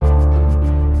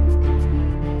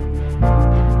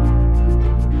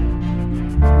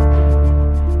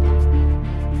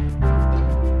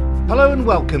and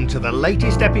welcome to the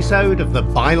latest episode of the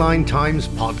Byline Times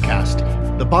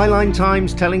podcast. The Byline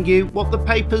Times telling you what the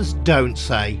papers don't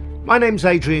say. My name's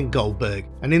Adrian Goldberg,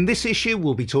 and in this issue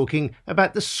we'll be talking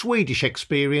about the Swedish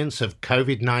experience of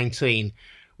COVID-19,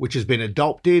 which has been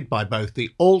adopted by both the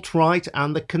alt-right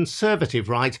and the conservative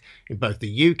right in both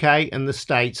the UK and the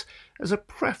States as a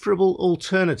preferable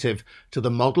alternative to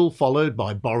the model followed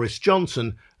by Boris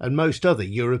Johnson and most other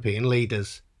European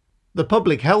leaders. The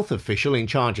public health official in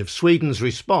charge of Sweden's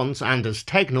response, Anders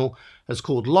Tegnell, has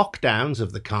called lockdowns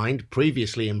of the kind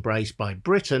previously embraced by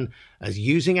Britain as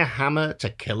using a hammer to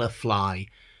kill a fly.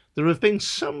 There have been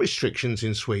some restrictions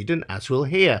in Sweden, as we'll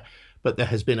hear, but there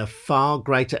has been a far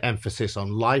greater emphasis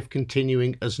on life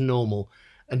continuing as normal,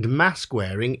 and mask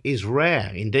wearing is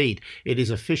rare. Indeed, it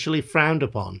is officially frowned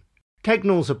upon.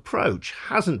 Tegnell's approach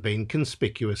hasn't been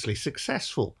conspicuously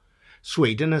successful.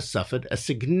 Sweden has suffered a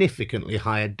significantly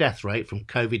higher death rate from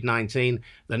COVID-19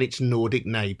 than its Nordic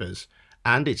neighbours,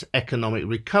 and its economic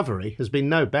recovery has been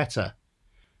no better.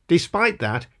 Despite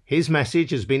that, his message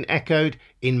has been echoed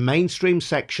in mainstream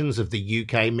sections of the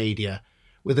UK media,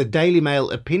 with a Daily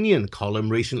Mail opinion column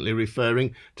recently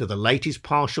referring to the latest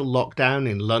partial lockdown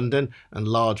in London and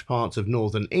large parts of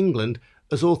northern England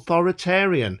as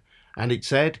authoritarian. And it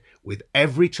said, with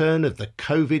every turn of the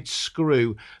COVID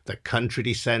screw, the country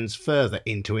descends further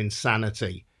into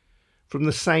insanity. From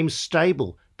the same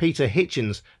stable, Peter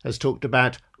Hitchens has talked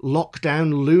about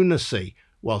lockdown lunacy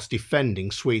whilst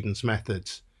defending Sweden's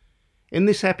methods. In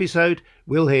this episode,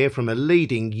 we'll hear from a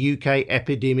leading UK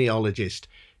epidemiologist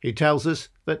who tells us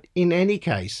that in any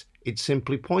case, it's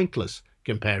simply pointless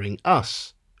comparing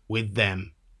us with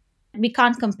them. We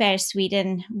can't compare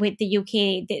Sweden with the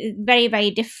UK. They're very, very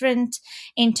different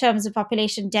in terms of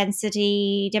population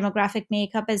density, demographic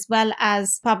makeup, as well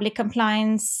as public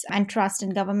compliance and trust in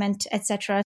government,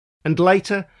 etc. And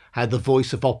later, how the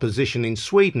voice of opposition in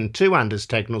Sweden to Anders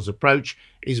Tegnell's approach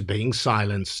is being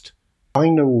silenced. I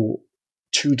know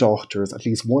two doctors, at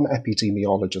least one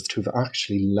epidemiologist, who've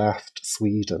actually left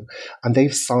Sweden, and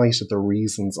they've cited the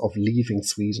reasons of leaving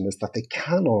Sweden is that they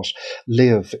cannot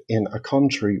live in a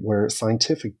country where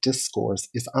scientific discourse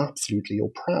is absolutely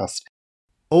oppressed.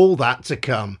 All that to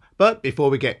come. But before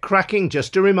we get cracking,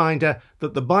 just a reminder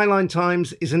that the Byline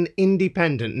Times is an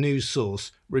independent news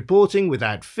source, reporting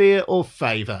without fear or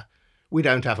favour. We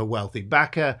don't have a wealthy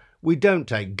backer. We don't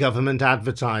take government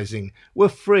advertising. We're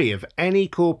free of any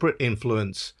corporate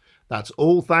influence. That's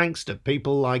all thanks to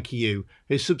people like you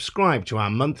who subscribe to our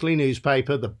monthly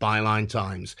newspaper, the Byline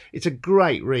Times. It's a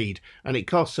great read and it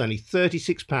costs only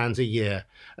 £36 a year,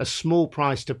 a small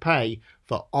price to pay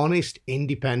for honest,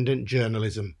 independent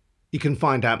journalism. You can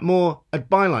find out more at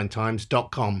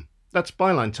bylinetimes.com. That's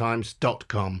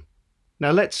bylinetimes.com.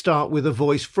 Now let's start with a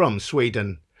voice from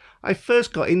Sweden. I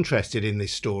first got interested in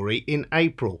this story in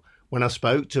April when I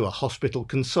spoke to a hospital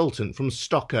consultant from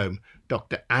Stockholm,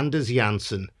 Dr. Anders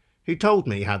Jansson, who told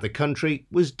me how the country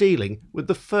was dealing with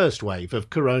the first wave of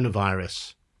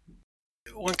coronavirus.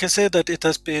 One can say that it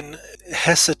has been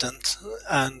hesitant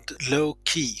and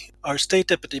low-key. Our state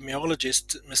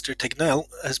epidemiologist, Mr. Tegnell,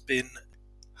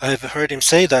 I've heard him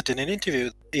say that in an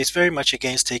interview, he's very much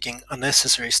against taking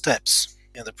unnecessary steps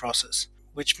in the process,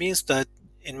 which means that,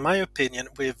 in my opinion,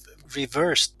 we've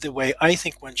reversed the way I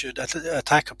think one should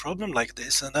attack a problem like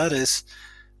this, and that is,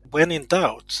 when in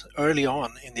doubt, early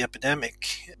on in the epidemic,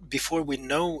 before we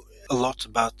know a lot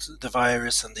about the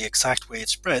virus and the exact way it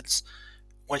spreads,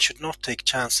 one should not take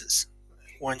chances.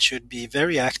 One should be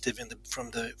very active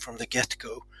from the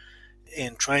get-go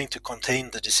in trying to contain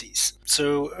the disease.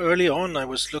 So early on, I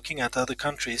was looking at other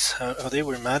countries, how they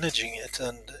were managing it,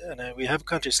 and we have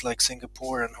countries like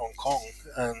Singapore and Hong Kong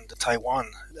and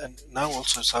Taiwan, and now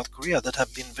also South Korea, that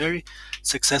have been very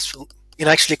successful in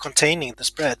actually containing the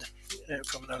spread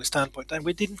from an early standpoint, and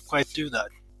we didn't quite do that.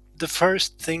 The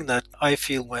first thing that I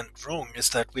feel went wrong is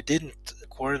that we didn't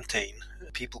quarantine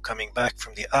people coming back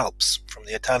from the Alps, from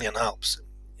the Italian Alps,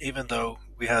 even though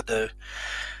we had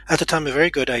at the time a very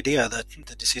good idea that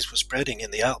the disease was spreading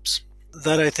in the Alps.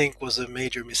 That, I think, was a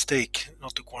major mistake,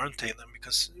 not to quarantine them,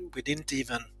 because we didn't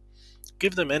even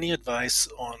give them any advice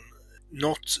on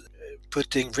not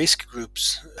putting risk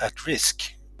groups at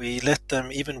risk. We let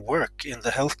them even work in the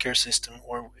healthcare system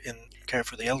or in care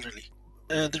for the elderly.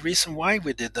 The reason why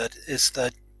we did that is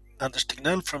that Anders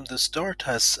Tegnell from the start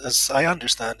has, as I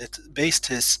understand it, based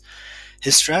his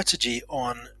strategy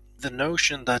on the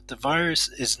notion that the virus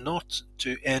is not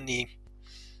to any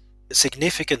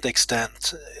significant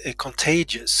extent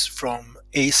contagious from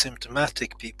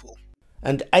asymptomatic people.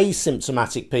 And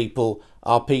asymptomatic people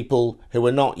are people who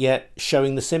are not yet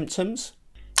showing the symptoms?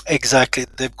 Exactly.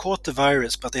 They've caught the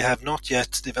virus, but they have not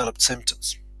yet developed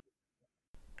symptoms.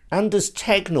 Anders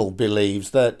Tegnell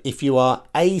believes that if you are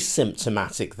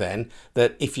asymptomatic, then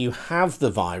that if you have the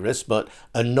virus but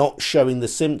are not showing the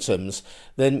symptoms,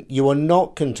 then you are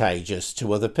not contagious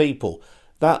to other people.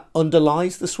 That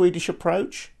underlies the Swedish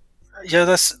approach? Yeah,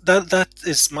 that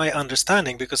is my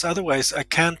understanding, because otherwise I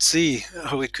can't see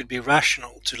how it could be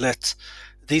rational to let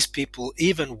these people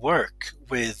even work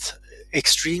with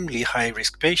extremely high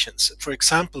risk patients. For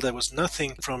example, there was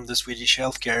nothing from the Swedish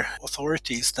healthcare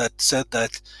authorities that said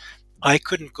that I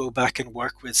couldn't go back and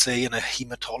work with, say, in a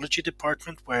hematology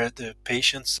department where the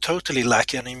patients totally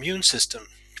lack an immune system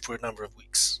for a number of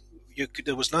weeks.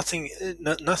 There was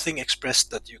nothing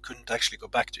expressed that you couldn't actually go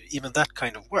back to, even that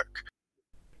kind of work.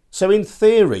 So in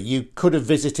theory, you could have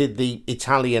visited the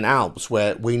Italian Alps,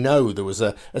 where we know there was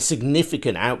a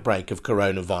significant outbreak of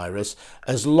coronavirus.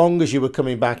 As long as you were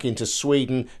coming back into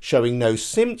Sweden showing no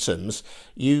symptoms,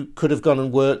 you could have gone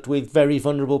and worked with very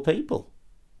vulnerable people.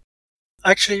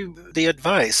 Actually, the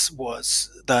advice was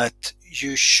that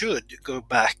you should go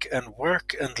back and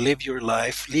work and lead your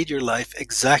life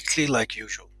exactly like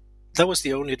usual. That was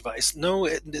the only advice. No,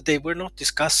 they were not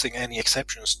discussing any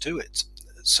exceptions to it.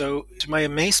 So, to my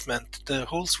amazement, the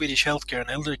whole Swedish healthcare and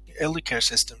elder care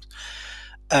system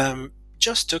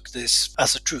just took this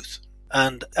as a truth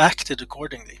and acted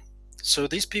accordingly. So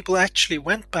these people actually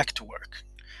went back to work.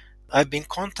 I've been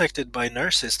contacted by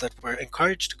nurses that were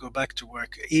encouraged to go back to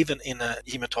work, even in a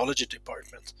hematology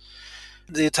department.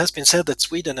 It has been said that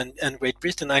Sweden and Great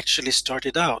Britain actually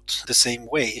started out the same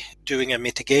way, doing a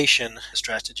mitigation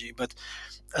strategy. But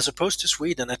as opposed to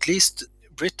Sweden, at least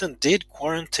Britain did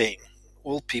quarantine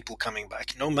all people coming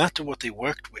back, no matter what they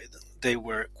worked with. They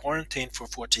were quarantined for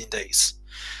 14 days.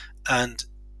 And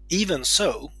even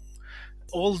so,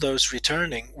 all those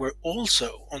returning were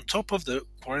also, on top of the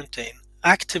quarantine,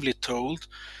 actively told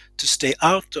to stay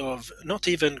out of, not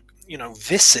even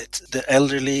visit the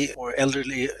elderly or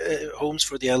elderly homes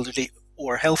for the elderly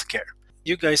or healthcare.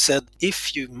 You guys said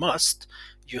if you must,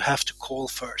 you have to call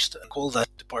first and call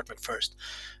that department first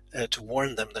to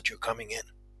warn them that you're coming in.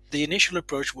 The initial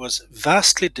approach was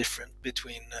vastly different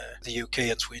between the UK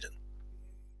and Sweden.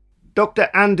 Dr.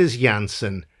 Anders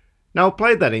Jansen. Now I'll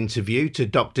play that interview to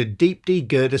Dr. Deepti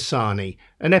Gurdasani,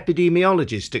 an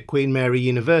epidemiologist at Queen Mary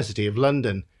University of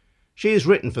London. She has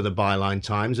written for the Byline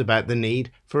Times about the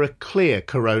need for a clear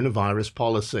coronavirus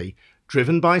policy,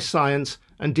 driven by science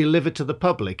and delivered to the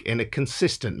public in a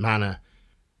consistent manner.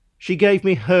 She gave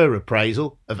me her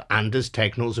appraisal of Anders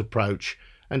Tegnell's approach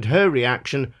and her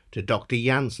reaction to Dr.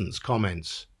 Jansen's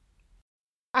comments.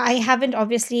 I haven't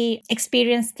obviously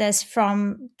experienced this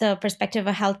from the perspective of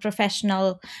a health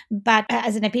professional, but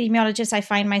as an epidemiologist, I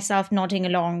find myself nodding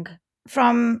along.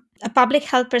 From a public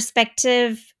health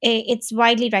perspective, it's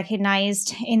widely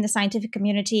recognized in the scientific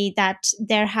community that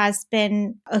there has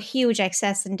been a huge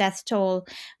excess in death toll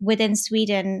within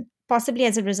Sweden, possibly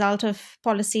as a result of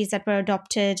policies that were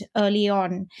adopted early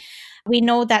on. We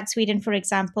know that Sweden, for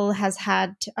example, has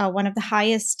had one of the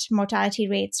highest mortality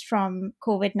rates from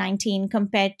COVID-19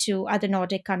 compared to other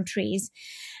Nordic countries.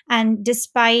 And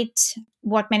despite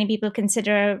what many people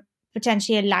consider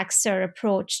potentially a laxer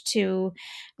approach to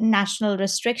national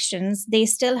restrictions, they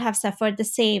still have suffered the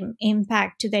same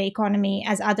impact to their economy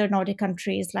as other Nordic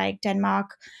countries like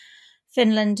Denmark,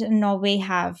 Finland, and Norway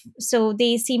have. So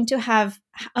they seem to have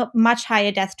a much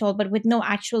higher death toll, but with no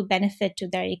actual benefit to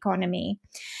their economy.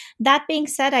 That being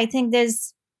said, I think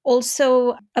there's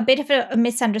also a bit of a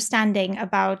misunderstanding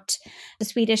about the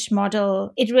Swedish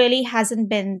model. It really hasn't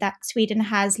been that Sweden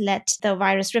has let the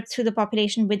virus rip through the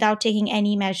population without taking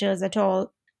any measures at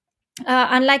all.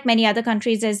 Unlike many other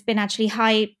countries, there's been actually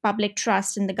high public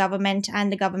trust in the government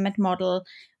and the government model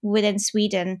within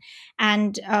Sweden.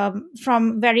 And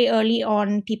from very early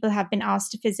on, people have been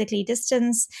asked to physically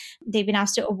distance. They've been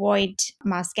asked to avoid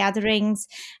mass gatherings.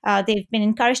 They've been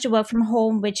encouraged to work from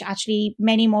home, which actually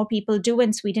many more people do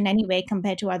in Sweden anyway,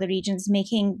 compared to other regions,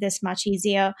 making this much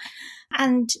easier.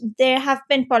 And there have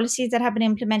been policies that have been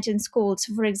implemented in schools.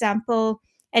 For example,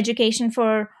 education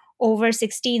for over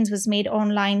 16s was made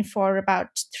online for about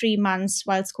 3 months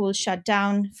while schools shut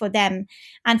down for them.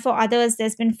 And for others,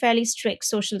 there's been fairly strict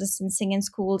social distancing in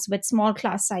schools with small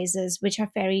class sizes, which are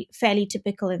fairly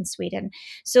typical in Sweden.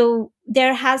 So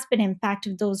there has been impact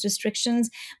of those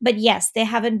restrictions. But yes, there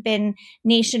haven't been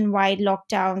nationwide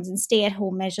lockdowns and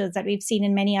stay-at-home measures that we've seen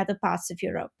in many other parts of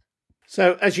Europe.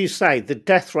 So, as you say, the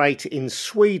death rate in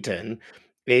Sweden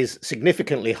is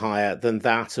significantly higher than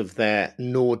that of their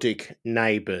Nordic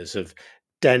neighbours of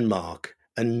Denmark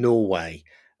and Norway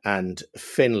and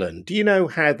Finland. Do you know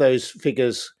how those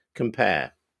figures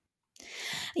compare?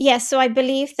 Yes, so I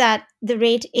believe that the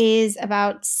rate is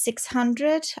about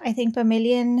 600, I think, per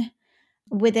million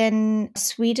within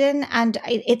Sweden, and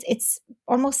it's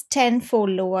almost tenfold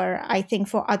lower, I think,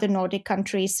 for other Nordic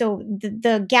countries. So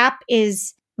the gap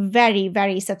is very,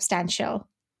 very substantial.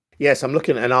 Yes, I'm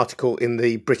looking at an article in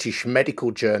the British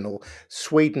Medical Journal.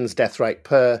 Sweden's death rate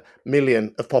per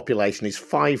million of population is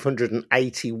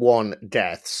 581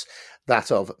 deaths.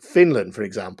 That of Finland, for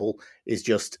example, is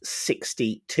just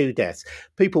 62 deaths.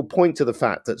 People point to the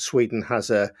fact that Sweden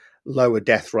has a lower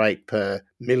death rate per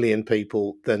million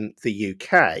people than the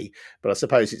UK, but I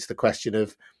suppose it's the question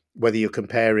of whether you're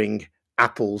comparing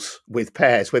apples with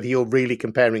pears, whether you're really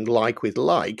comparing like with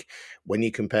like when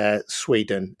you compare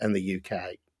Sweden and the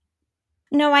UK.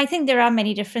 No, I think there are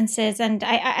many differences. And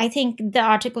I think the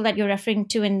article that you're referring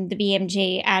to in the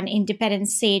BMJ and Independent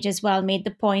Sage as well made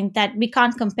the point that we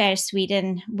can't compare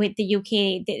Sweden with the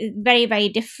UK. They're very, very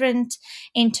different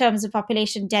in terms of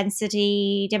population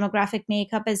density, demographic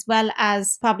makeup, as well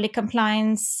as public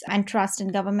compliance and trust in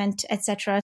government,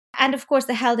 etc. And of course,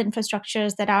 the health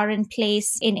infrastructures that are in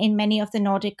place in many of the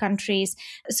Nordic countries.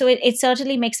 So it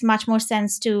certainly makes much more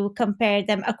sense to compare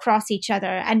them across each other.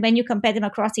 And when you compare them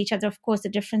across each other, of course, the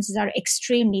differences are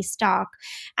extremely stark.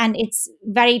 And it's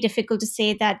very difficult to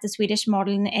say that the Swedish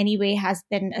model in any way has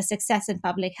been a success in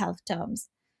public health terms.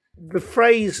 The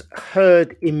phrase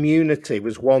herd immunity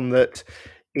was one that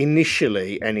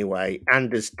initially, anyway,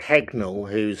 Anders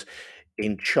Tegnell, who's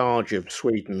in charge of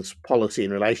Sweden's policy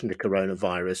in relation to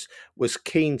coronavirus, was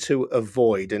keen to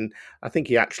avoid. And I think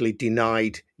he actually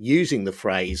denied using the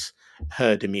phrase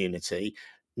herd immunity.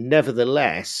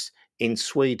 Nevertheless, in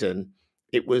Sweden,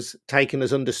 it was taken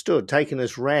as understood, taken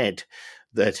as read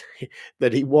that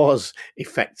that he was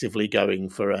effectively going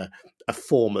for a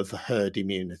form of herd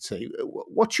immunity.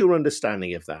 What's your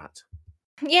understanding of that?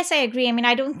 Yes, I agree. I mean,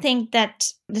 I don't think that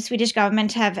the Swedish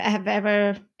government have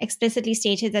ever explicitly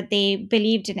stated that they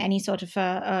believed in any sort of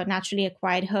a naturally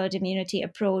acquired herd immunity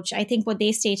approach. I think what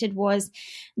they stated was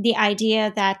the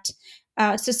idea that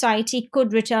society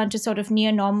could return to sort of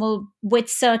near normal with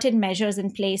certain measures in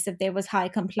place if there was high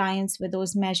compliance with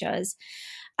those measures.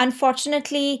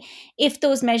 Unfortunately, if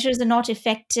those measures are not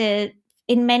effective,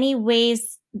 in many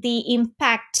ways, the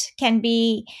impact can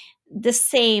be the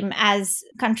same as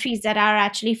countries that are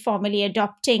actually formally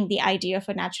adopting the idea of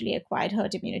a naturally acquired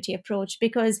herd immunity approach.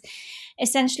 Because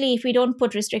essentially, if we don't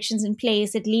put restrictions in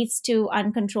place, it leads to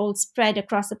uncontrolled spread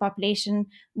across the population,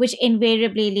 which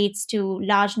invariably leads to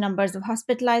large numbers of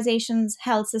hospitalizations,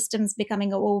 health systems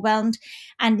becoming overwhelmed,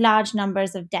 and large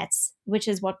numbers of deaths, which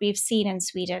is what we've seen in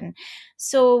Sweden.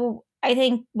 So I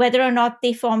think whether or not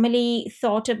they formally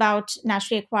thought about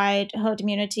naturally acquired herd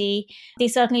immunity, they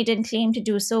certainly didn't claim to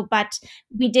do so, but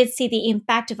we did see the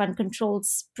impact of uncontrolled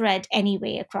spread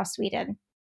anyway across Sweden.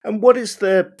 And what is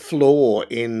the flaw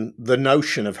in the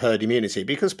notion of herd immunity?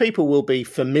 Because people will be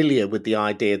familiar with the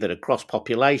idea that across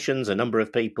populations, a number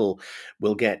of people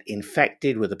will get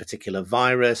infected with a particular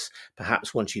virus.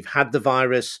 Perhaps once you've had the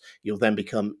virus, you'll then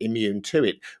become immune to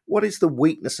it. What is the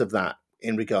weakness of that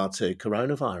in regard to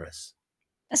coronavirus?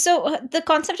 So, the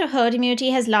concept of herd immunity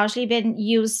has largely been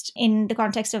used in the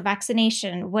context of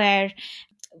vaccination, where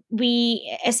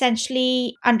we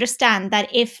essentially understand that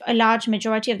if a large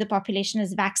majority of the population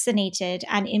is vaccinated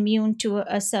and immune to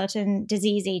a certain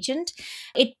disease agent,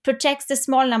 it protects the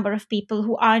small number of people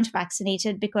who aren't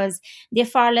vaccinated because they're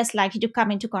far less likely to come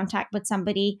into contact with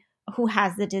somebody who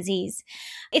has the disease.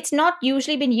 It's not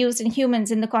usually been used in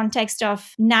humans in the context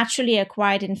of naturally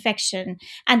acquired infection.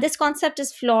 And this concept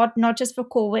is flawed not just for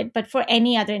COVID, but for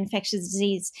any other infectious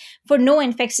disease. For no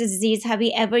infectious disease have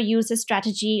we ever used a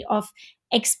strategy of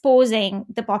exposing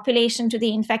the population to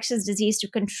the infectious disease to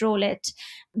control it.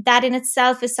 That in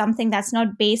itself is something that's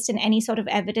not based in any sort of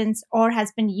evidence or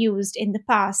has been used in the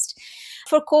past.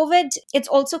 For COVID, it's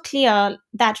also clear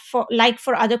that for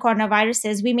other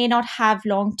coronaviruses, we may not have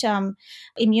long-term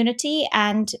immunity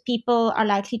and people are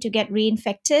likely to get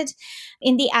reinfected.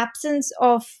 In the absence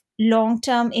of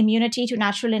long-term immunity to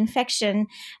natural infection,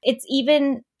 it's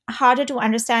even harder to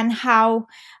understand how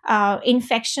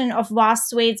infection of vast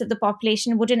swathes of the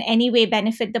population would in any way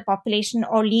benefit the population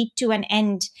or lead to an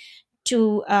end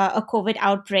to a COVID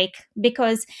outbreak,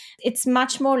 because it's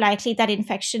much more likely that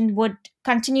infection would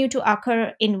continue to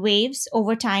occur in waves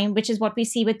over time, which is what we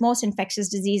see with most infectious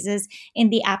diseases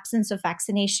in the absence of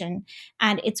vaccination.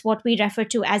 And it's what we refer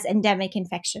to as endemic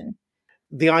infection.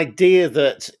 The idea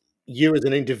that you as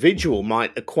an individual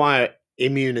might acquire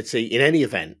immunity in any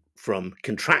event from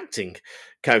contracting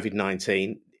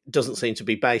COVID-19 doesn't seem to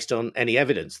be based on any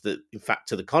evidence. That, in fact,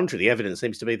 to the contrary, the evidence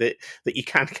seems to be that you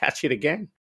can catch it again.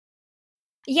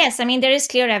 Yes, I mean, there is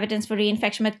clear evidence for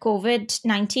reinfection with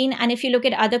COVID-19. And if you look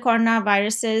at other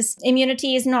coronaviruses,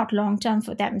 immunity is not long term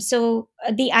for them. So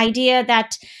the idea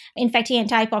that infecting the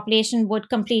entire population would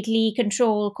completely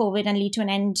control COVID and lead to an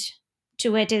end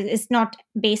to it is not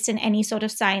based in any sort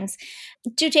of science.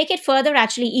 To take it further,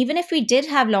 actually, even if we did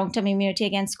have long term immunity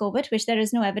against COVID, which there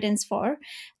is no evidence for,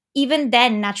 even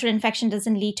then, natural infection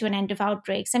doesn't lead to an end of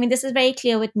outbreaks. I mean, this is very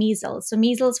clear with measles. So,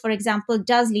 measles, for example,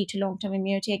 does lead to long term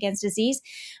immunity against disease.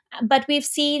 But we've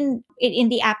seen in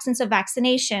the absence of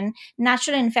vaccination,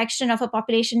 natural infection of a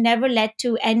population never led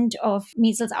to end of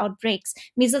measles outbreaks.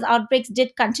 Measles outbreaks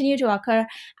did continue to occur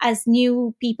as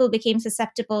new people became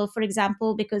susceptible, for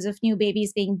example, because of new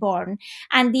babies being born.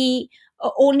 And the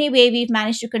only way we've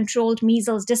managed to control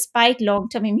measles despite long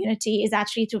term immunity is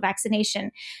actually through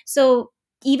vaccination. So,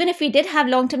 even if we did have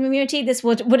long-term immunity, this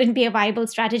wouldn't be a viable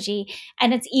strategy.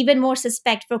 And it's even more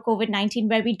suspect for COVID-19,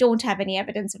 where we don't have any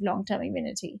evidence of long-term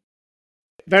immunity.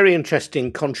 Very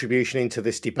interesting contribution into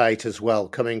this debate as well,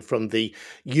 coming from the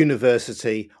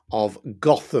University of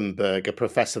Gothenburg, a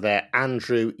professor there,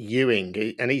 Andrew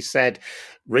Ewing. And he said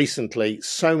recently,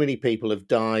 so many people have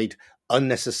died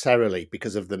unnecessarily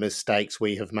because of the mistakes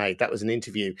we have made. That was an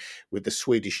interview with the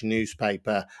Swedish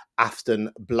newspaper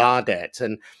Aftonbladet.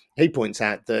 And he points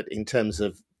out that in terms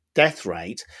of death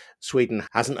rate, Sweden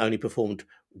hasn't only performed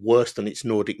worse than its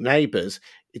Nordic neighbours,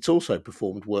 it's also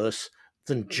performed worse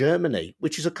than Germany,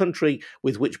 which is a country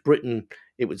with which Britain,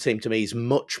 it would seem to me, is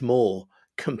much more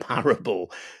comparable.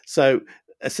 So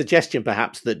a suggestion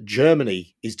perhaps that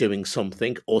Germany is doing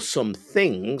something or some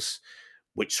things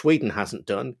which Sweden hasn't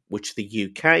done, which the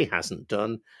UK hasn't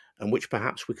done, and which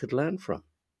perhaps we could learn from.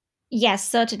 Yes,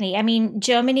 certainly. I mean,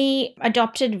 Germany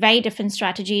adopted very different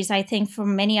strategies, I think,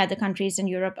 from many other countries in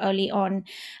Europe early on.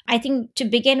 I think to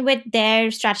begin with,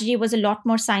 their strategy was a lot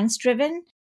more science driven.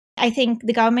 I think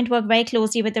the government worked very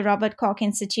closely with the Robert Koch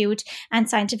Institute and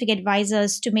scientific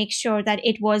advisors to make sure that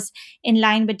it was in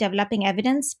line with developing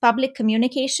evidence. Public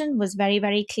communication was very,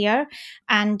 very clear,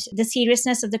 and the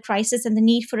seriousness of the crisis and the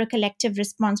need for a collective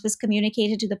response was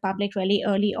communicated to the public really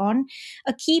early on.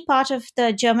 A key part of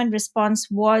the German response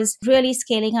was really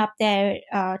scaling up their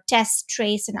test,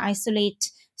 trace, and isolate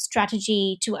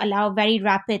strategy to allow very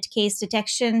rapid case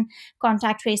detection,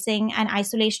 contact tracing, and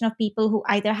isolation of people who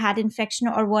either had infection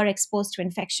or were exposed to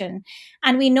infection.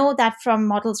 And we know that from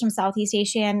models from Southeast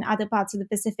Asia and other parts of the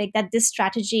Pacific that this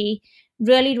strategy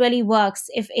really, really works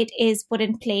if it is put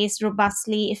in place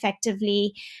robustly,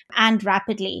 effectively, and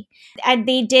rapidly. And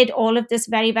they did all of this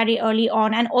very, very early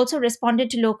on and also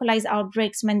responded to localized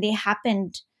outbreaks when they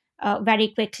happened very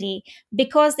quickly.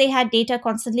 Because they had data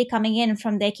constantly coming in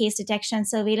from their case detection and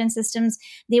surveillance systems,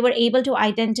 they were able to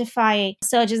identify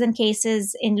surges in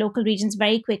cases in local regions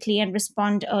very quickly and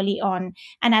respond early on.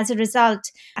 And as a result,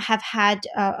 have had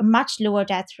a much lower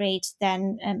death rate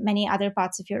than many other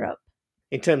parts of Europe.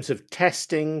 In terms of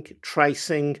testing,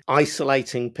 tracing,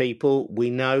 isolating people,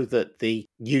 we know that the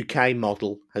UK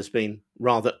model has been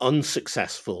rather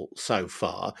unsuccessful so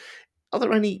far. Are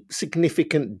there any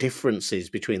significant differences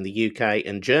between the UK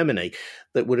and Germany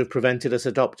that would have prevented us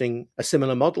adopting a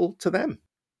similar model to them?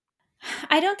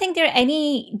 I don't think there are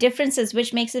any differences,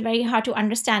 which makes it very hard to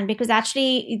understand because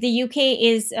actually the UK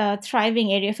is a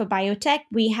thriving area for biotech.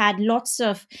 We had lots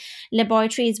of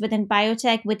laboratories within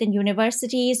biotech, within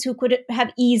universities who could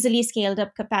have easily scaled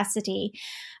up capacity.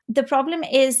 The problem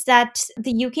is that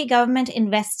the UK government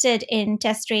invested in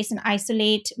test, trace, and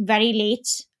isolate very late.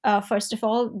 First of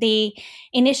all, they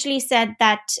initially said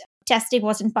that testing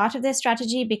wasn't part of their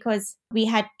strategy because we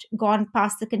had gone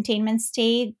past the containment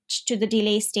stage to the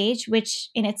delay stage, which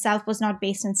in itself was not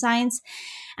based in science.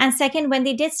 And second, when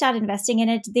they did start investing in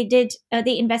it,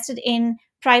 they invested in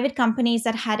private companies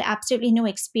that had absolutely no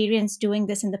experience doing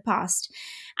this in the past.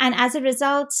 And as a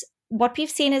result, what we've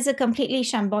seen is a completely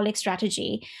shambolic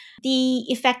strategy. The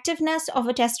effectiveness of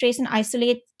a test, trace, and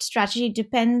isolate strategy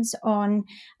depends on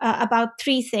about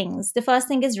three things. The first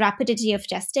thing is rapidity of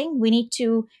testing. We need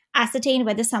to ascertain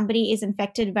whether somebody is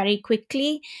infected very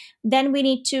quickly. Then we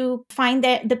need to find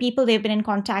the people they've been in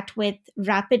contact with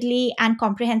rapidly and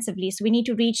comprehensively. So we need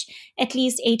to reach at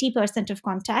least 80% of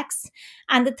contacts.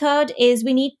 And the third is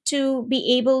we need to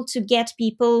be able to get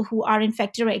people who are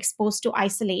infected or exposed to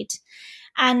isolate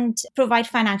and provide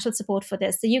financial support for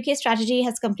this. The UK strategy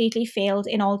has completely failed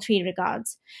in all three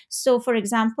regards. So, for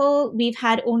example, we've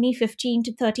had only 15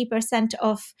 to 30%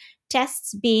 of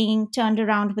tests being turned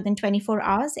around within 24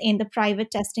 hours in the private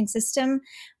testing system.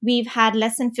 We've had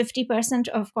less than 50%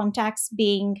 of contacts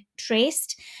being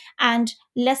traced, and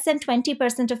less than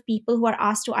 20% of people who are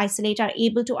asked to isolate are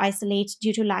able to isolate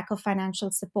due to lack of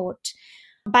financial support.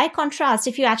 By contrast,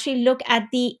 if you actually look at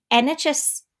the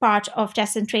NHS part of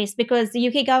test and trace, because the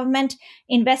UK government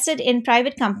invested in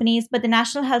private companies, but the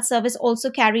National Health Service also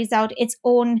carries out its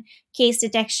own case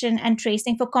detection and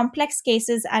tracing for complex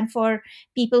cases and for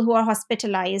people who are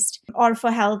hospitalized or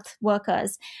for health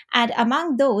workers. And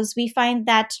among those, we find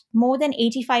that more than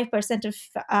 85%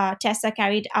 of tests are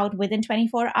carried out within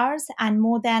 24 hours, and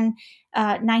more than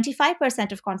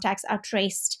 95% of contacts are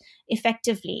traced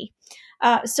effectively.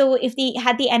 So if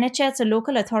had the NHS or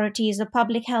local authorities or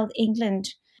Public Health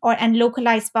England and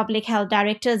localized public health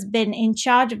directors been in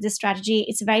charge of this strategy,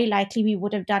 it's very likely we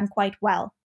would have done quite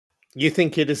well. You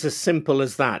think it is as simple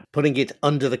as that, putting it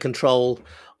under the control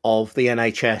of the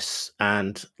NHS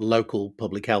and local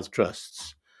public health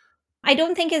trusts? I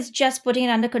don't think it's just putting it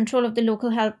under control of the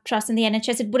local health trust and the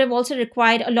NHS. It would have also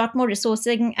required a lot more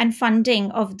resourcing and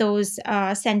funding of those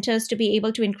centers to be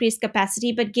able to increase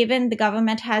capacity. But given the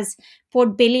government has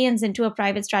poured billions into a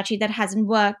private strategy that hasn't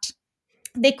worked,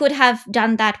 they could have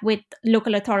done that with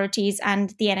local authorities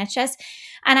and the NHS.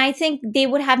 And I think they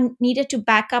would have needed to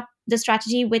back up the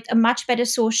strategy with a much better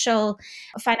social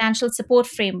financial support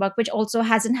framework, which also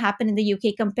hasn't happened in the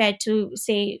UK compared to,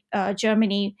 say,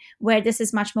 Germany, where this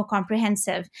is much more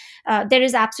comprehensive. There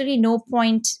is absolutely no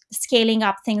point scaling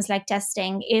up things like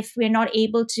testing if we're not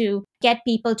able to get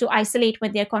people to isolate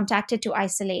when they're contacted to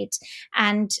isolate.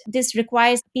 And this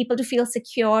requires people to feel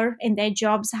secure in their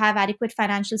jobs, have adequate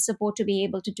financial support to be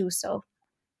able to do so.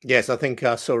 Yes, I think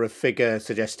I saw a figure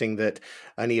suggesting that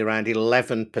only around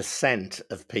 11%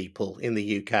 of people in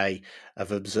the UK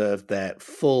have observed their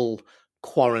full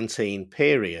quarantine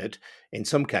period. In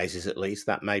some cases, at least,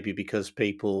 that may be because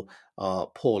people are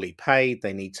poorly paid.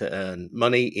 They need to earn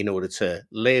money in order to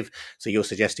live. So you're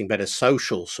suggesting better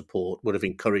social support would have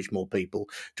encouraged more people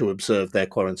to observe their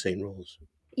quarantine rules.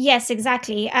 Yes,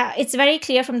 exactly. It's very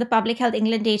clear from the Public Health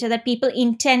England data that people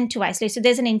intend to isolate. So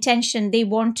there's an intention, they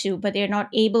want to, but they're not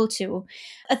able to.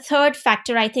 A third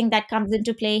factor I think that comes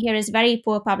into play here is very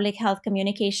poor public health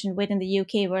communication within the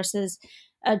UK versus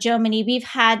Germany. We've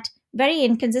had very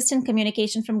inconsistent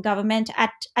communication from government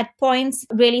at points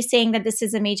really saying that this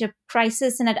is a major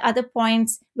crisis, and at other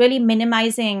points really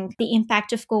minimizing the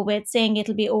impact of COVID, saying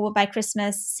it'll be over by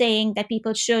Christmas, saying that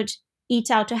people should eat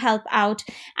out to help out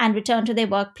and return to their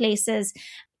workplaces.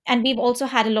 And we've also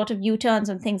had a lot of U-turns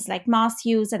on things like mask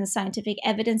use and the scientific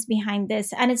evidence behind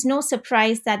this. And it's no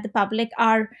surprise that the public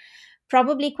are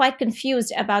probably quite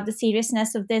confused about the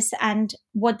seriousness of this and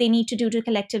what they need to do to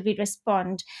collectively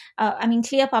respond.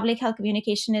 Clear public health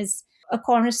communication is a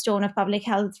cornerstone of public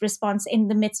health response in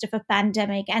the midst of a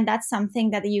pandemic. And that's something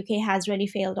that the UK has really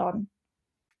failed on.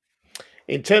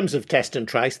 In terms of test and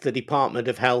trace, the Department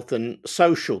of Health and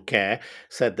Social Care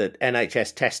said that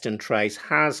NHS Test and Trace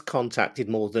has contacted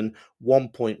more than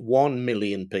 1.1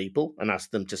 million people and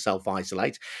asked them to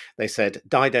self-isolate. They said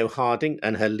Dido Harding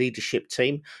and her leadership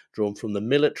team, drawn from the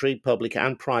military, public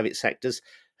and private sectors,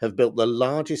 have built the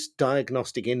largest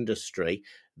diagnostic industry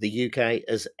the UK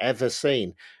has ever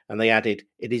seen. And they added,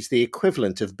 it is the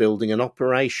equivalent of building an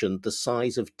operation the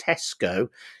size of Tesco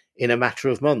in a matter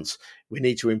of months. We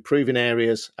need to improve in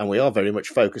areas, and we are very much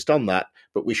focused on that,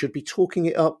 but we should be talking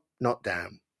it up, not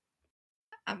down.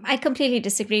 I completely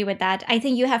disagree with that. I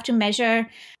think you have to measure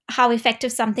how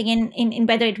effective something in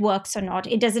whether it works or not.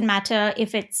 It doesn't matter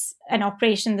if it's an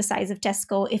operation the size of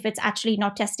Tesco, if it's actually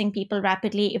not testing people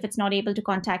rapidly, if it's not able to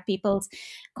contact people's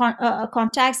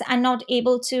contacts and not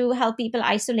able to help people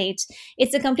isolate.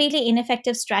 It's a completely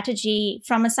ineffective strategy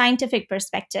from a scientific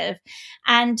perspective.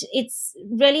 And it's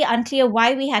really unclear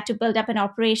why we had to build up an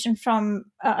operation from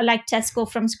like Tesco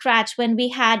from scratch when we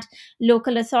had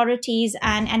local authorities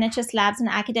and NHS labs and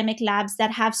academic labs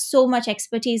that have so much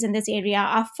expertise in this area,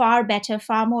 are far better,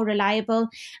 far more reliable,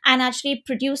 and actually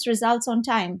produce results on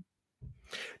time.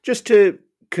 Just to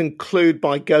conclude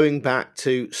by going back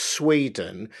to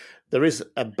Sweden, there is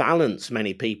a balance,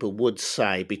 many people would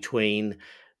say, between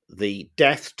the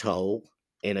death toll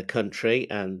in a country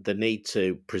and the need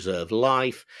to preserve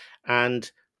life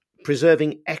and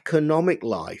preserving economic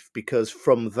life, because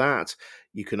from that,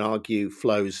 you can argue,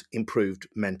 flows improved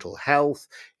mental health,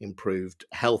 improved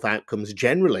health outcomes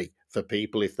generally for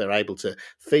people if they're able to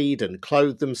feed and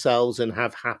clothe themselves and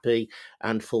have happy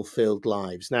and fulfilled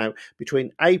lives. Now,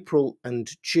 between April and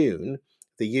June,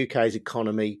 the UK's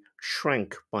economy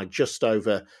shrank by just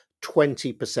over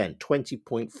 20%,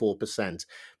 20.4%.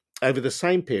 Over the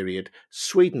same period,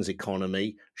 Sweden's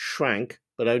economy shrank,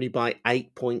 but only by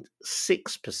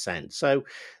 8.6%. So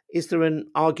is there an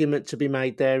argument to be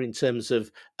made there in terms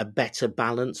of a better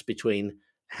balance between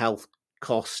health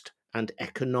cost and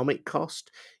economic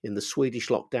cost in the Swedish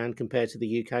lockdown compared to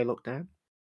the UK lockdown?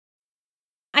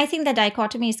 I think the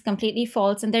dichotomy is completely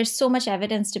false, and there's so much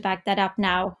evidence to back that up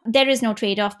now. There is no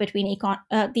trade off between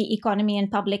the economy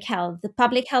and public health. The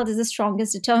public health is the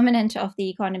strongest determinant of the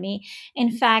economy.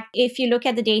 In fact, if you look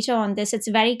at the data on this, it's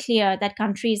very clear that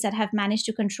countries that have managed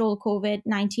to control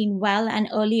COVID-19 well and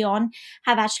early on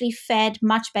have actually fared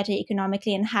much better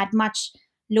economically and had much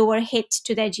lower hit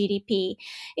to their GDP.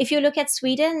 If you look at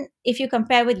Sweden, if you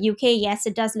compare with UK, yes,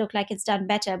 it does look like it's done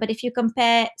better. But if you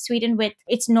compare Sweden with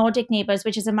its Nordic neighbors,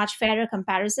 which is a much fairer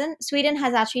comparison, Sweden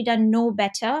has actually done no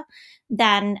better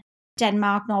than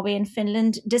Denmark, Norway, and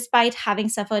Finland, despite having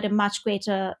suffered a much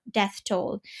greater death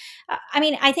toll.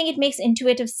 I think it makes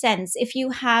intuitive sense. If you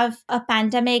have a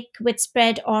pandemic with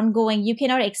spread ongoing, you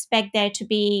cannot expect there to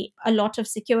be a lot of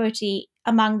security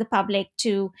among the public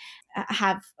to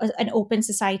have an open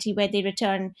society where they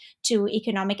return to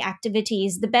economic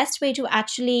activities. The best way to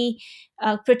actually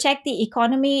protect the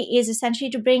economy is essentially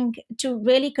to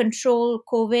really control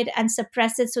COVID and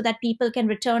suppress it so that people can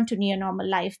return to near normal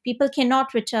life. People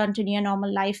cannot return to near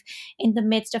normal life in the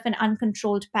midst of an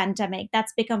uncontrolled pandemic.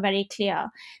 That's become very clear.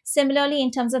 Similarly, in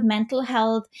terms of mental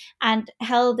health and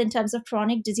health in terms of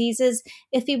chronic diseases,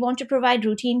 if we want to provide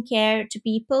routine care to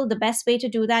people, the best way to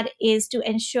do that is to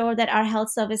ensure that our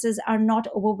health services are not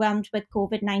overwhelmed with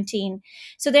COVID-19.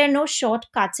 So there are no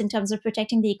shortcuts in terms of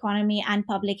protecting the economy and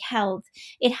public health.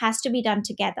 It has to be done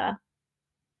together.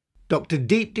 Dr.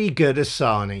 Deepti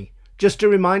Gurdasani. Just a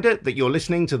reminder that you're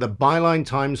listening to the Byline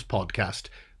Times podcast.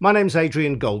 My name's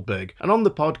Adrian Goldberg, and on the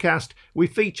podcast, we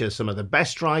feature some of the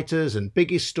best writers and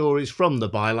biggest stories from the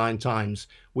Byline Times,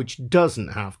 which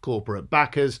doesn't have corporate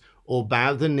backers or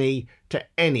bow the knee to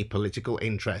any political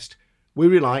interest. We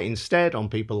rely instead on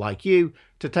people like you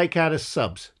to take out as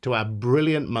subs to our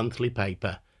brilliant monthly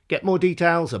paper. Get more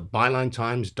details at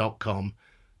bylinetimes.com.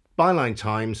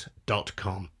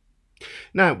 bylinetimes.com.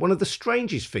 Now, one of the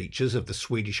strangest features of the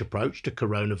Swedish approach to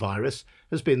coronavirus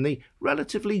has been the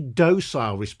relatively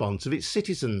docile response of its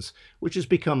citizens, which has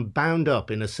become bound up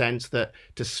in a sense that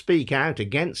to speak out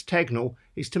against Tegnell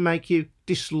is to make you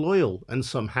disloyal and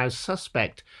somehow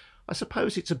suspect. I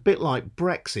suppose it's a bit like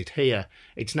Brexit here.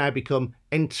 It's now become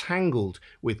entangled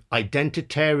with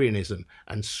identitarianism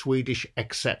and Swedish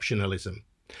exceptionalism.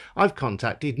 I've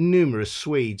contacted numerous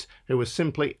Swedes who are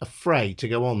simply afraid to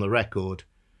go on the record.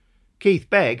 Keith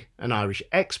Begg, an Irish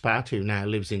expat who now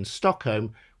lives in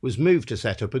Stockholm, was moved to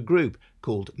set up a group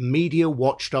called Media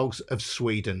Watchdogs of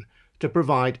Sweden to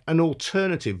provide an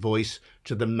alternative voice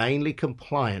to the mainly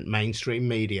compliant mainstream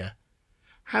media.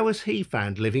 How has he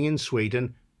found living in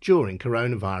Sweden during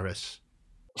coronavirus?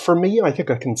 For me, I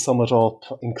think I can sum it up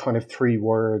in kind of 3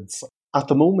 words. At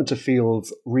the moment, it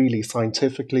feels really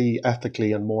scientifically,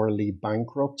 ethically, and morally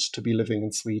bankrupt to be living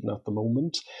in Sweden at the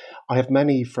moment. I have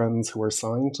many friends who are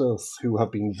scientists who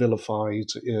have been vilified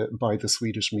by the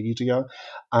Swedish media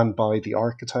and by the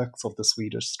architects of the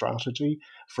Swedish strategy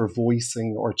for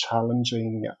voicing or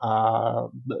challenging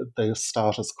the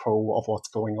status quo of what's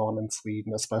going on in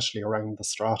Sweden, especially around the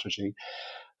strategy.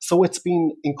 So it's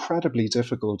been incredibly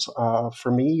difficult.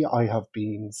 For me, I have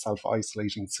been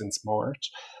self-isolating since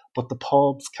March, but the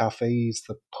pubs, cafes,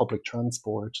 the public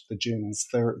transport, the gyms,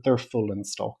 they're full in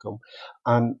Stockholm.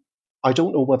 And I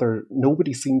don't know whether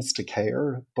nobody seems to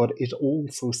care, but it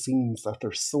also seems that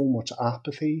there's so much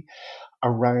apathy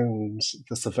around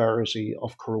the severity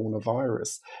of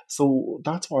coronavirus. So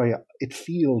that's why it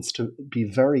feels to be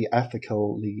very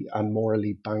ethically and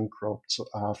morally bankrupt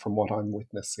from what I'm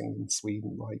witnessing in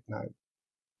Sweden right now.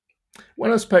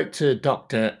 When I spoke to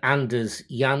Dr. Anders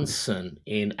Jansson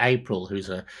in April, who's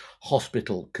a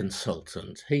hospital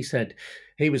consultant, he said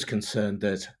he was concerned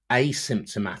that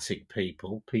asymptomatic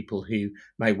people who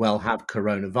may well have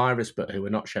coronavirus but who are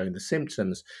not showing the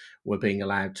symptoms, were being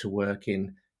allowed to work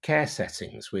in care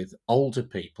settings with older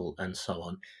people and so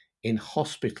on in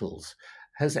hospitals.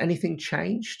 Has anything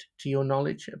changed to your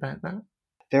knowledge about that?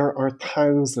 There are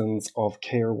thousands of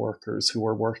care workers who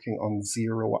are working on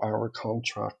 0-hour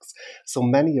contracts. So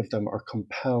many of them are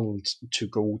compelled to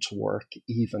go to work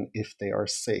even if they are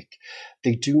sick.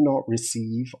 They do not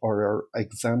receive or are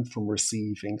exempt from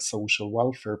receiving social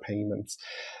welfare payments.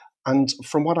 And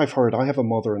from what I've heard, I have a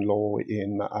mother-in-law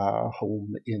in a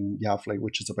home in Gävle,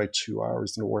 which is about 2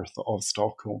 hours north of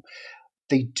Stockholm.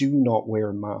 They do not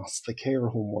wear masks. The care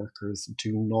home workers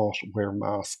do not wear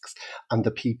masks, and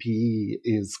the PPE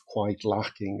is quite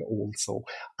lacking also.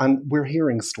 And we're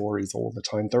hearing stories all the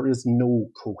time. There is no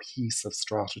cohesive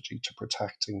strategy to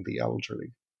protecting the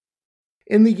elderly.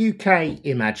 In the UK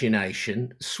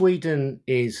imagination, Sweden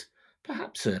is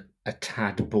perhaps a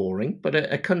tad boring, but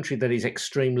a country that is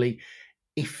extremely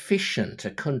efficient,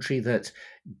 a country that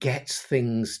gets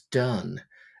things done.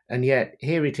 And yet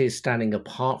here it is standing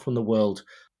apart from the world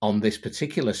on this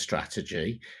particular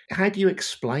strategy. How do you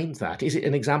explain that? Is it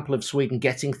an example of Sweden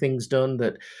getting things done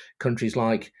that countries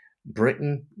like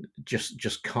Britain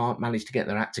just can't manage to get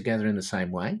their act together in the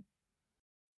same way?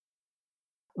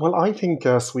 Well, I think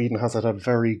Sweden has had a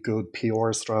very good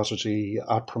PR strategy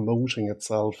at promoting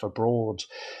itself abroad.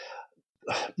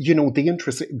 You know, the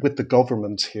interest with the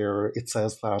government here, it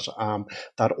says that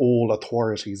that all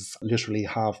authorities literally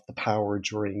have the power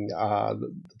during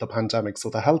the pandemic. So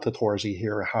the health authority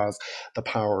here has the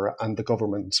power, and the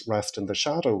government rest in the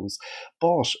shadows.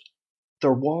 But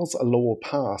there was a law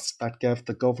passed that gave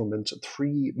the government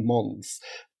 3 months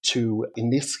to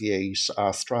initiate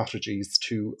strategies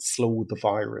to slow the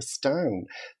virus down.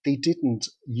 They didn't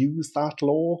use that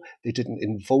law, they didn't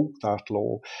invoke that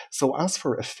law. So, as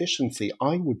for efficiency,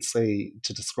 I would say,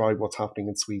 to describe what's happening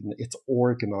in Sweden, it's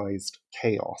organised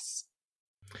chaos.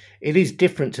 It is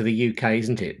different to the UK,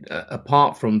 isn't it?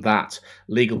 Apart from that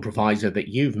legal proviso that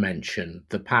you've mentioned,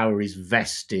 the power is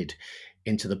vested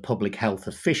into the public health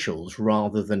officials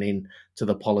rather than into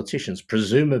the politicians,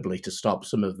 presumably to stop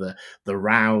some of the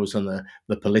rows and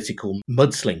the political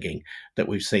mudslinging that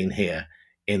we've seen here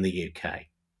in the UK.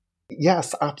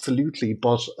 Yes, absolutely.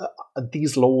 But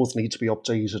these laws need to be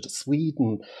updated.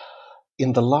 Sweden,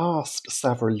 in the last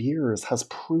several years, has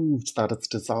proved that its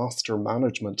disaster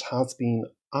management has been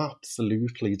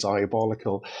absolutely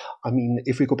diabolical. I mean,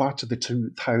 if we go back to the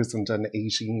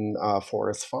 2018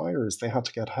 forest fires, they had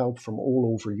to get help from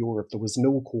all over Europe. There was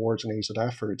no coordinated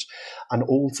effort. And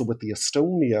also with the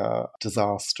Estonia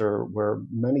disaster, where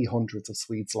many hundreds of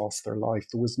Swedes lost their life,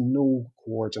 there was no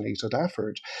coordinated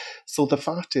effort. So the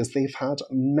fact is, they've had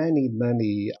many,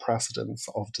 many precedents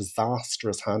of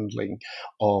disastrous handling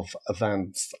of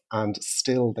events, and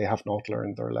still they have not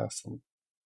learned their lesson.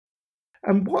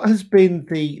 And what has been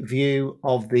the view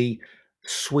of the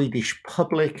Swedish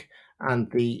public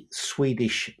and the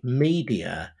Swedish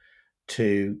media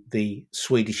to the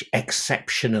Swedish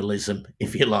exceptionalism,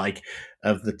 if you like,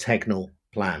 of the Tegnell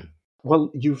plan? Well,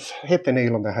 you've hit the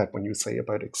nail on the head when you say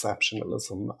about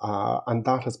exceptionalism, and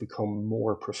that has become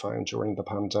more profound during the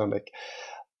pandemic.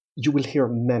 You will hear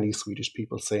many Swedish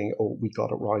people saying, "Oh, we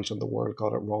got it right and the world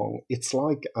got it wrong." It's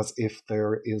like as if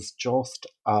there is just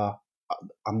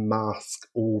a mask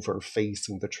over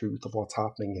facing the truth of what's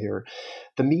happening here.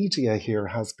 The media here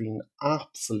has been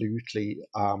absolutely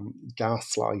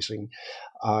gaslighting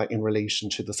in relation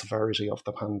to the severity of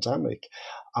the pandemic.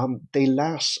 They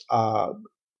let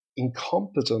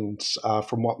incompetent,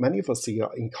 from what many of us see,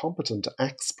 incompetent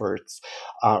experts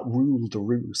rule the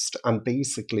roost and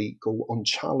basically go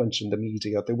unchallenged in the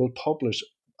media. They will publish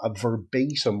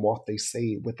verbatim what they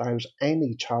say without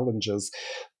any challenges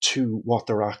to what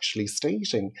they're actually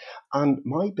stating. And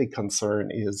my big concern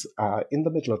is in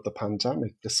the middle of the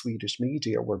pandemic, the Swedish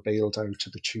media were bailed out to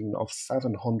the tune of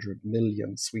 700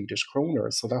 million Swedish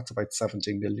kronor. So that's about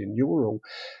 70 million euro.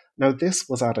 Now, this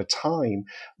was at a time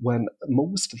when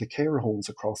most of the care homes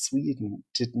across Sweden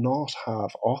did not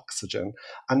have oxygen.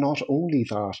 And not only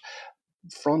that,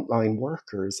 frontline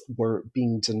workers were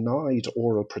being denied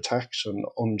oral protection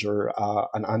under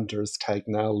an Anders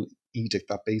Tegnell edict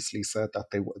that basically said that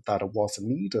it wasn't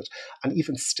needed. And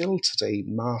even still today,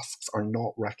 masks are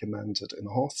not recommended in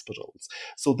hospitals.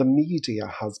 So the media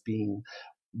has been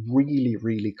really,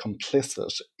 really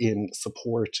complicit in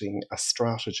supporting a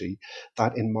strategy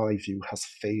that, in my view, has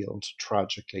failed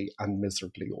tragically and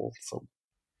miserably also.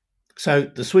 So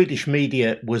the Swedish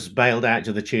media was bailed out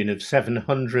to the tune of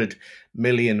 700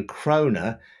 million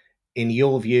krona. In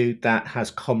your view, that has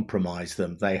compromised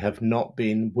them. They have not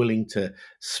been willing to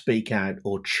speak out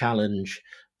or challenge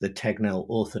the Tegnell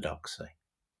orthodoxy.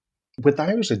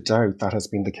 Without a doubt, that has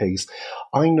been the case.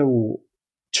 I know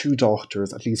 2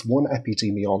 doctors, at least one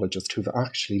epidemiologist, who've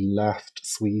actually left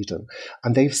Sweden.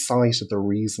 And they've cited the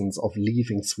reasons of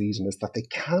leaving Sweden is that they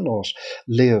cannot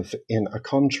live in a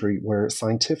country where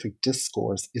scientific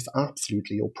discourse is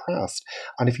absolutely oppressed.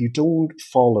 And if you don't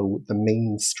follow the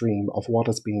mainstream of what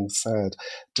is being said,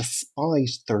 despite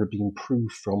there being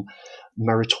proof from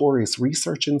meritorious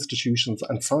research institutions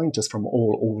and scientists from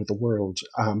all over the world,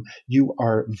 you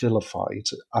are vilified.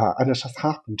 And it has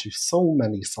happened to so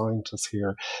many scientists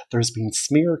here. There's been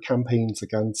smear campaigns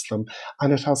against them,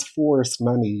 and it has forced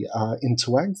many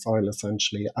into exile,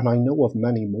 essentially. And I know of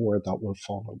many more that will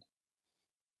follow.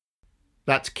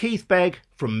 That's Keith Begg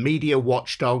from Media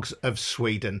Watchdogs of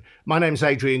Sweden. My name's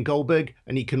Adrian Goldberg,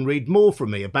 and you can read more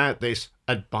from me about this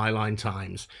at Byline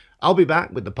Times. I'll be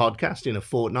back with the podcast in a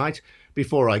fortnight.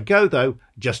 Before I go, though,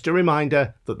 just a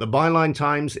reminder that the Byline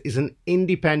Times is an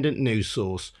independent news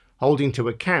source, holding to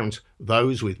account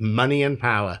those with money and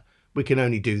power. We can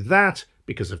only do that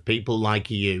because of people like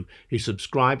you who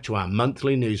subscribe to our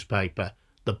monthly newspaper,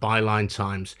 The Byline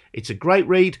Times. It's a great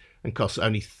read and costs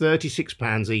only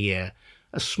 £36 a year,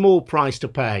 a small price to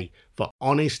pay for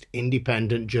honest,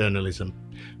 independent journalism.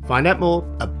 Find out more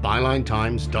at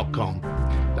bylinetimes.com.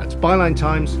 That's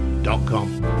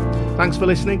bylinetimes.com. Thanks for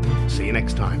listening. See you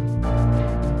next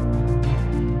time.